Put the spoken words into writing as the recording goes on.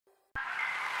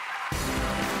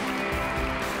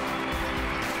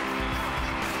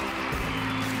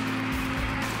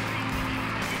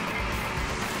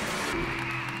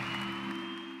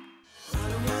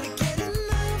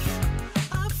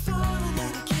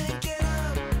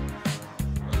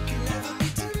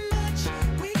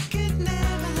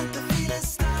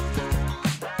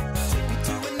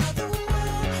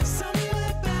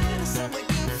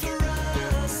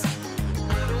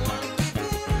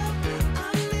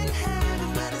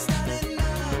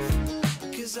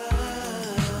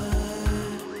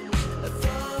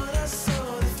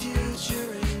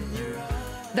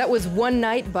That was One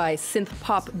Night by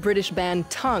synth-pop British band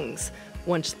Tungz.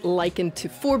 Once likened to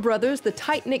four brothers, the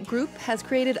tight-knit group has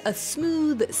created a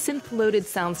smooth, synth-loaded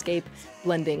soundscape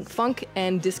blending funk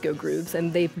and disco grooves,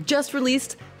 and they've just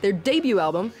released their debut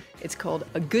album. It's called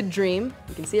AGoodDream.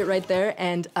 You can see it right there.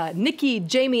 And Nicky,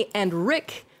 Jamie, and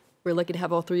Rick, we're lucky to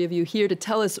have all three of you here to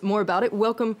tell us more about it.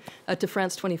 Welcome to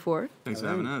France 24. Thanks for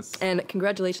having us. And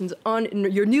congratulations on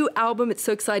your new album. It's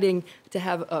so exciting to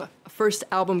have a first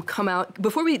album come out.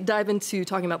 Before we dive into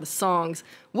talking about the songs,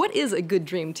 what is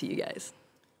AGoodDream to you guys?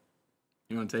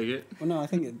 You want to take it? Well, no, I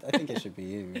think it should be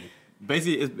you.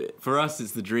 Basically, for us,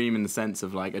 it's the dream in the sense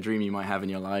of like a dream you might have in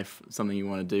your life, something you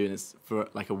want to do, and it's for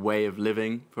like a way of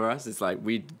living for us. It's like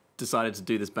we decided to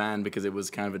do this band because it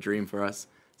was kind of a dream for us.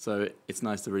 So it's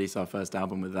nice to release our first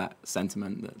album with that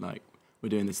sentiment that like we're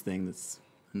doing this thing that's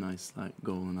a nice like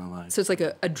goal in our lives. So it's like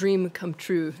a dream come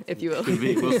true, if you will.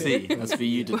 We'll see. That's for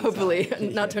you to decide. Hopefully,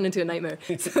 not turn into a nightmare.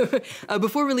 So,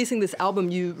 before releasing this album,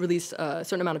 you released a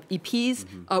certain amount of EPs.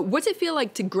 What's it feel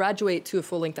like to graduate to a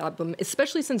full-length album,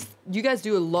 especially since you guys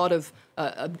do a lot of,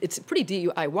 it's pretty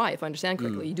DIY, if I understand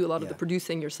correctly. You do a lot of the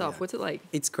producing yourself. What's it like?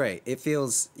 It's great. It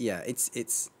feels,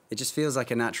 it just feels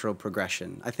like a natural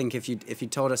progression. I think if you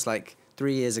told us like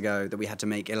 3 years ago that we had to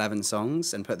make 11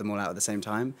 songs and put them all out at the same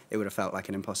time, it would have felt like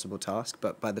an impossible task.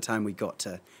 But by the time we got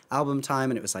to album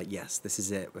time and it was like, yes, this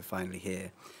is it, we're finally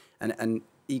here. And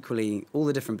equally, all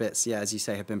the different bits, as you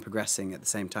say, have been progressing at the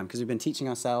same time because we've been teaching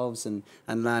ourselves and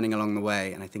learning along the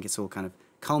way. And I think it's all kind of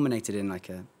culminated in like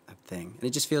a thing. And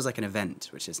it just feels like an event,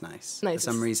 which is nice. For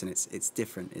some reason, it's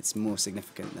different. It's more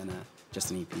significant than just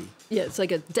an EP. Yeah, it's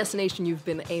like a destination you've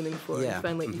been aiming for. Yeah. You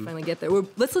finally get there. Well,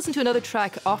 let's listen to another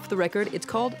track off the record. It's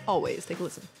called Always. Take a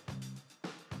listen.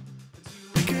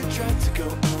 We could try to go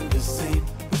on the same,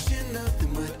 wishing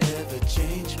nothing would ever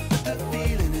change, but the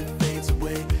feeling it fades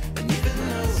away, and even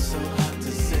though it's so hard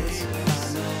to say, I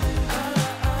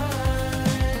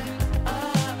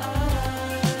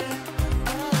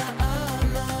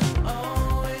know I'm not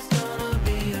always gonna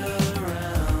be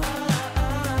around.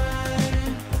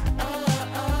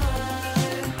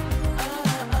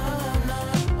 I'm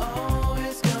not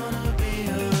always gonna be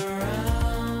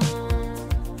around.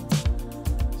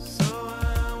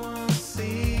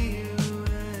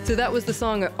 So that was the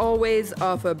song Always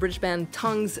off a British band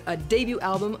Tungz debut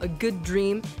album,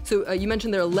 AGoodDream. So you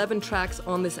mentioned there are 11 tracks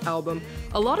on this album.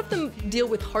 A lot of them deal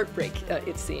with heartbreak,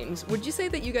 it seems. Would you say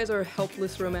that you guys are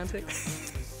helpless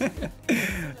romantics? I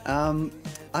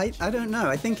don't know.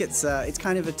 I think it's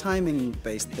kind of a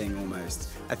timing-based thing almost.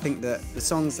 I think that the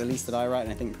songs, at least that I write,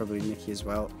 and I think probably Nicky as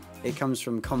well, it comes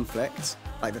from conflict,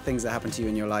 like the things that happen to you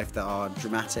in your life that are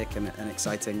dramatic and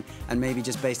exciting, and maybe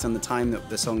just based on the time that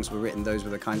the songs were written, those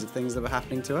were the kinds of things that were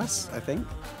happening to us, I think.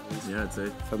 Yeah, I'd say.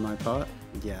 For my part,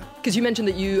 yeah. Because you mentioned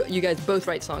that you guys both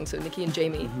write songs, so Nicky and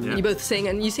Jamie. You both sing,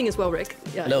 and you sing as well, Rick.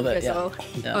 Yeah, a little bit,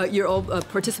 yeah. You're all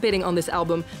participating on this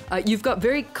album. You've got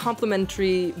very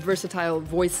complementary, versatile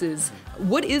voices.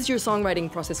 What is your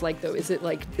songwriting process like, though? Is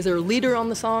there a leader on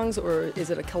the songs, or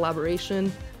is it a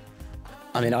collaboration?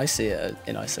 I mean, I see it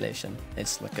in isolation.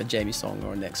 It's like a Jamie song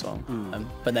or a Nick song.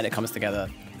 But then it comes together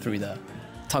through the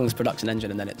Tungz production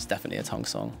engine, and then it's definitely a Tungz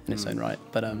song in its own right.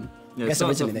 But I guess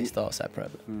originally they start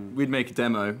separate. We'd make a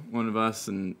demo, one of us,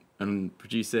 and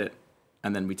produce it,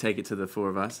 and then we take it to the four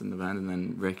of us in the band, and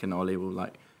then Rick and Ollie will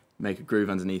like make a groove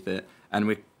underneath it, and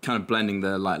we're kind of blending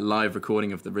the like live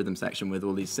recording of the rhythm section with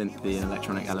all these synthy and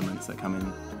electronic elements that come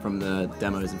in from the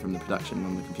demos and from the production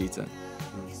on the computer.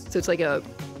 So it's like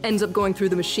ends up going through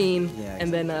the machine,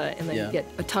 and then you get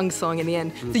a Tungz song in the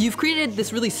end. So you've created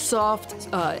this really soft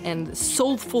and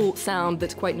soulful sound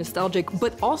that's quite nostalgic,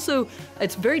 but also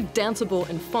it's very danceable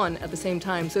and fun at the same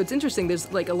time. So it's interesting.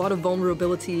 There's like a lot of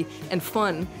vulnerability and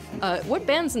fun. What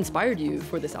bands inspired you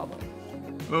for this album?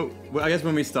 Well, I guess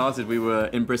when we started, we were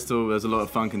in Bristol. There was a lot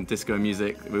of funk and disco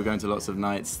music. We were going to lots of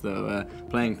nights that were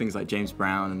playing things like James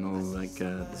Brown and all like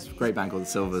this great band called The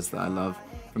Silvers that I love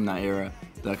from that era.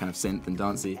 They're kind of synth and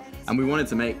dancey. And we wanted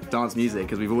to make dance music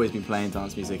because we've always been playing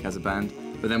dance music as a band,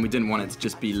 but then we didn't want it to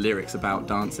just be lyrics about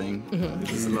dancing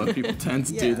because a lot of people tend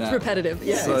to do that. It's repetitive,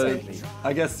 So exactly.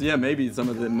 I guess, maybe some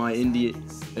of my indie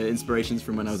inspirations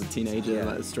from when I was a teenager,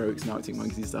 like the Strokes and Arctic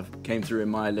Monkeys and stuff, came through in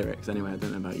my lyrics anyway. I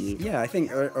don't know about you. Yeah, I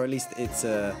think, or at least it's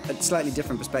a slightly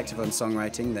different perspective on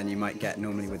songwriting than you might get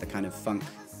normally with a kind of funk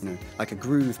like a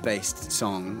groove-based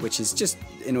song, which is just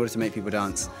in order to make people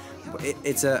dance.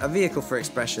 It's a vehicle for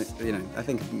expression. I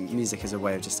think music is a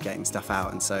way of just getting stuff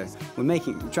out, and so we're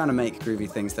trying to make groovy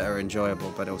things that are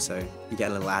enjoyable, but also you get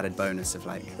a little added bonus of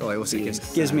like, it also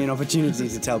gives me an opportunity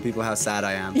to tell people how sad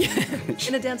I am.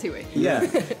 In a dancey way. Yeah,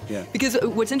 yeah. Because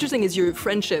what's interesting is your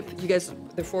friendship. You guys,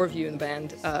 there are 4 of you in the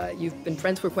band. You've been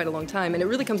friends for quite a long time, and it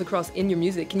really comes across in your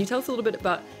music. Can you tell us a little bit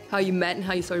about how you met and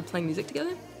how you started playing music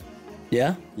together?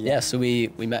 Yeah. So we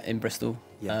met in Bristol.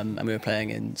 Yeah. And we were playing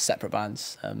in separate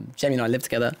bands. Jamie and I lived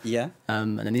together. Yeah.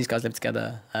 And then these guys lived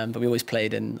together. But we always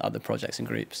played in other projects and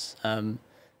groups. And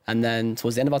then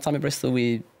towards the end of our time at Bristol,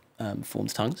 we formed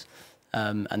Tungz.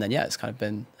 And then, it's kind of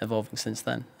been evolving since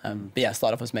then. But yeah,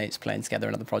 started off as mates playing together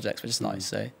in other projects, which is nice.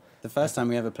 So the first time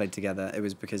we ever played together, it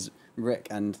was because Rick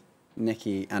and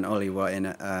Nicky and Ollie were in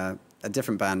a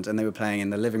different band, and they were playing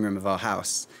in the living room of our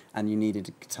house, and you needed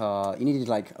a guitar. You needed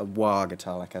like a wah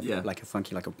guitar, like a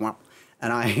funky, like a wah.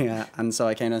 And so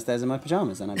I came downstairs in my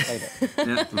pajamas and I played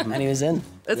it. And he was in.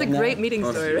 That's a great meeting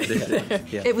story,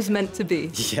 right? Yeah. It was meant to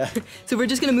be. Yeah. So we're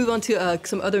just going to move on to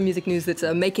some other music news that's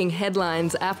making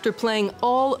headlines. After playing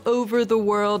all over the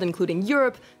world, including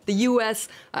Europe, the US,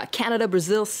 Canada,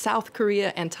 Brazil, South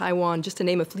Korea, and Taiwan, just to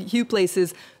name a few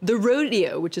places, the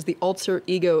Rodeo, which is the alter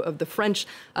ego of the French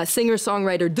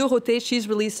singer-songwriter Dorothée, she's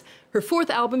released her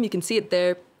 4th album. You can see it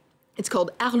there. It's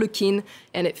called Likened,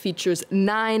 and it features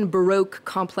 9 Baroque,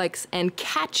 complex, and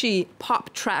catchy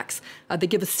pop tracks that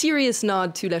give a serious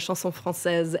nod to la chanson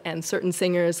française and certain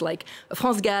singers like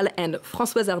France Gall and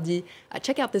Françoise Hardy.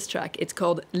 Check out this track. It's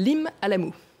called L'hymne à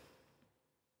l'amour.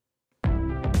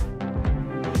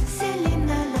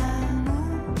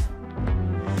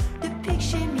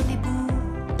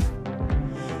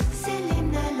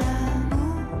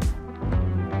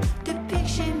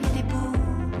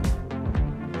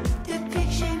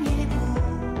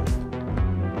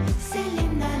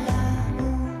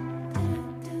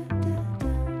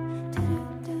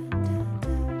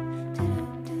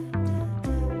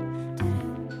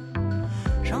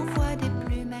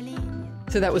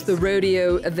 So that was the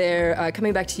Rodeo there.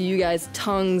 Coming back to you guys,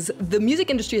 Tungz. The music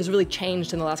industry has really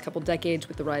changed in the last couple of decades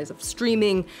with the rise of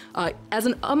streaming. As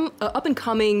an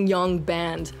up-and-coming young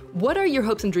band, what are your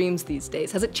hopes and dreams these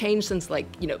days? Has it changed since, I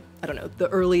don't know, the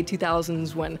early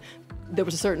 2000s when there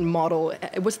was a certain model?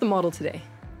 What's the model today?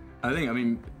 I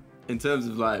mean, in terms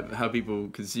of how people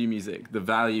consume music, the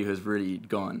value has really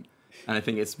gone. And I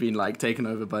think it's been taken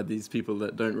over by these people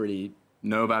that don't really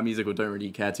know about music or don't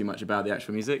really care too much about the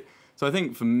actual music. So I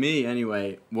think for me,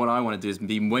 anyway, what I want to do is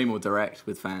be way more direct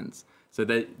with fans. So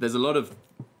there's a lot of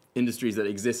industries that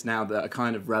exist now that are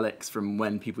kind of relics from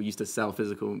when people used to sell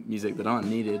physical music that aren't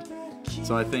needed.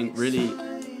 So I think really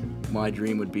my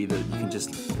dream would be that you can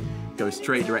just go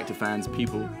straight direct to fans.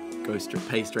 People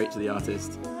pay straight to the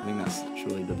artist. I think that's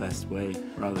surely the best way,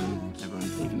 rather than everyone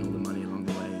taking all the money along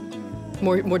the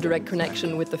way. More direct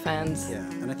connection with the fans. Yeah,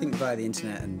 and I think via the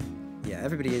internet and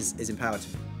everybody is empowered to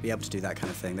be able to do that kind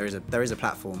of thing. There is a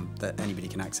platform that anybody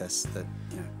can access that,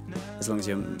 as long as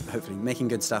you're hopefully making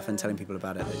good stuff and telling people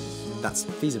about it, that's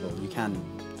feasible. You can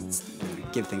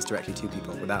give things directly to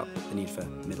people without the need for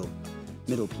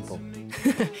middle people.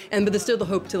 But there's still the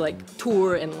hope to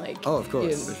tour and Oh, of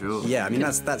course. For sure. Yeah, I mean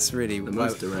that's really the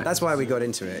most direct. That's why we got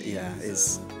into it. Yeah,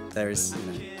 there is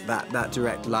that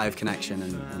direct live connection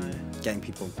and getting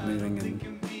people moving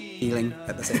and healing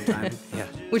at the same time. Yeah.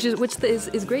 Which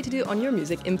is great to do on your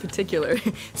music in particular.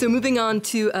 So moving on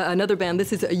to another band,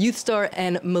 this is Youthstar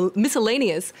and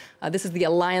Miscellaneous. This is the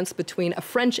alliance between a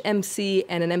French MC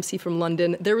and an MC from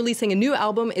London. They're releasing a new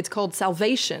album. It's called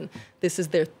Salvation. This is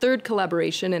their 3rd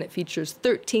collaboration, and it features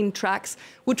 13 tracks,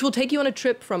 which will take you on a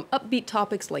trip from upbeat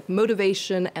topics like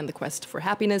motivation and the quest for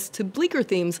happiness to bleaker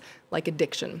themes like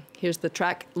addiction. Here's the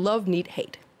track Love, Need,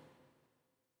 Hate.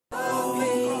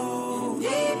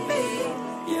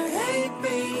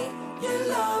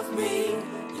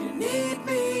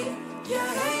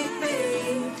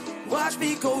 Watch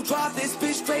me go drive this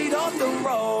bitch straight off the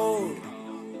road.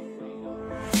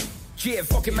 Yeah,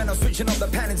 fucking man, I'm switching up the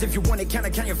patterns. If you want it, can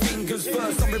your fingers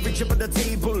first. I'm richer but the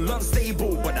table,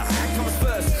 unstable, but the high comes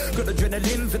first. Got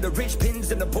adrenaline for the rich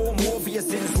pins and the poor more for your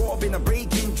sins. Robbing and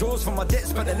breaking jaws for my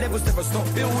debts, but the levels never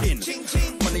stop building. Ching,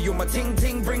 ching. Money on my ting,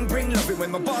 ting, bring, love it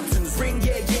when my buttons ring.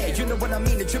 Yeah, you know what I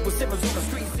mean, the 777s on the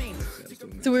street scene.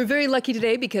 So we're very lucky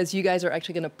today because you guys are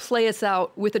actually going to play us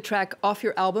out with a track off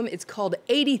your album. It's called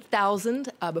 80,000.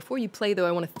 Before you play, though,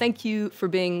 I want to thank you for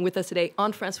being with us today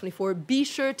on France 24. Be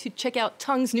sure to check out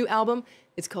Tung's new album.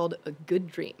 It's called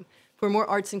AGoodDream. For more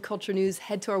arts and culture news,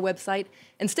 head to our website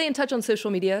and stay in touch on social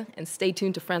media. And stay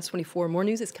tuned to France 24. More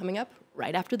news is coming up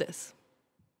right after this.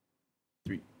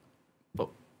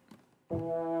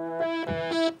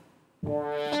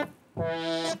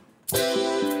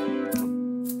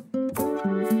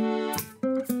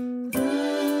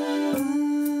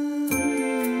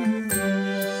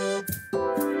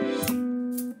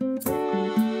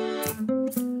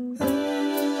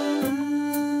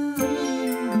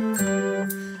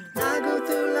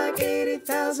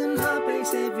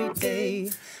 Every day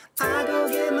I go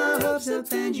get my hopes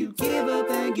up and you give up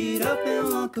and get up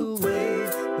and walk away.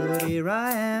 But here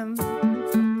I am,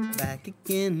 back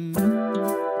again.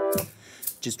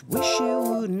 Just wish it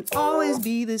wouldn't always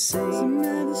be the same. Some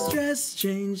never stress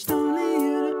changed, only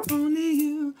you, only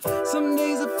you. Some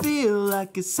days I feel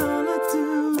like it's all I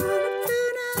do.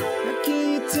 How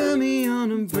can you turn me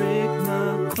on and break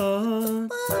my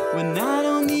heart when I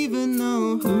don't even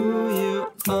know who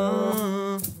you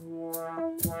are?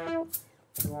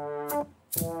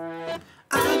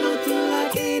 I go through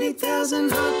like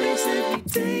 80,000 heartbreaks every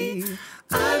day.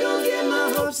 I go get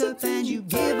my hopes up and you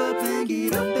give up and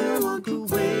get up and walk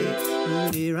away.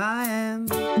 But here I am,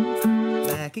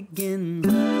 back again.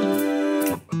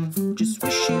 Just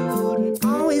wish it wouldn't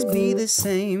always be the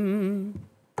same.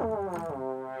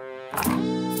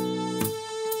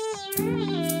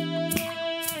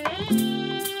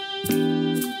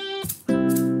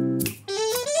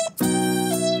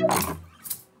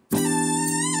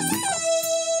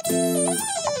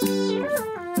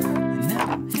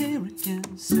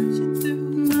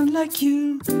 Like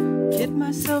you, kid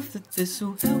myself that this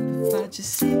will help if I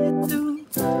just see it through.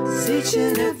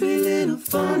 Searching every little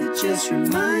phone, it just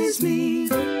reminds me.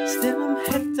 Still I'm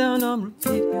head down on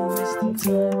repeat, you're wasting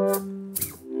time.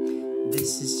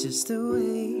 This is just a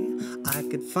way I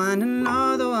could find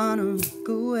another one to walk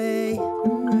away.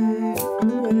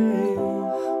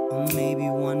 Or maybe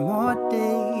one more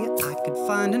day I could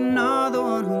find another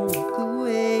one who'll walk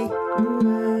away.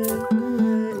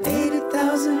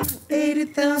 80,000,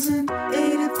 80,000,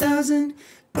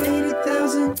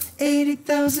 80,000, 80,000,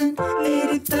 80,000,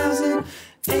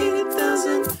 80,000,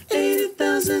 80,000,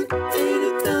 80,000,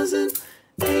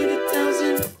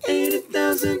 80,000,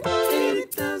 80,000,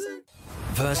 80,000.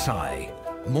 Versailles,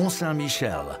 Mont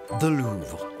Saint-Michel, the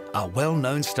Louvre are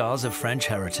well-known stars of French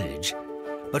heritage.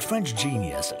 But French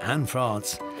genius, Anne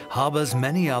France, harbours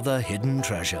many other hidden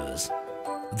treasures.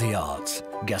 The arts,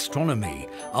 gastronomy,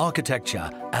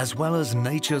 architecture, as well as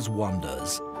nature's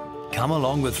wonders. Come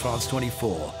along with France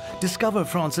 24, discover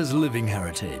France's living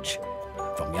heritage.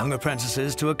 From young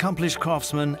apprentices to accomplished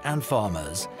craftsmen and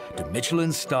farmers, to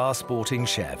Michelin star sporting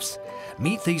chefs,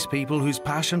 meet these people whose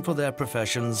passion for their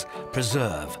professions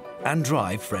preserve and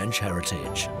drive French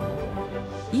heritage.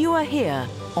 You are here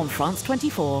on France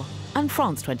 24 and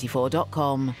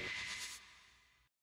France24.com.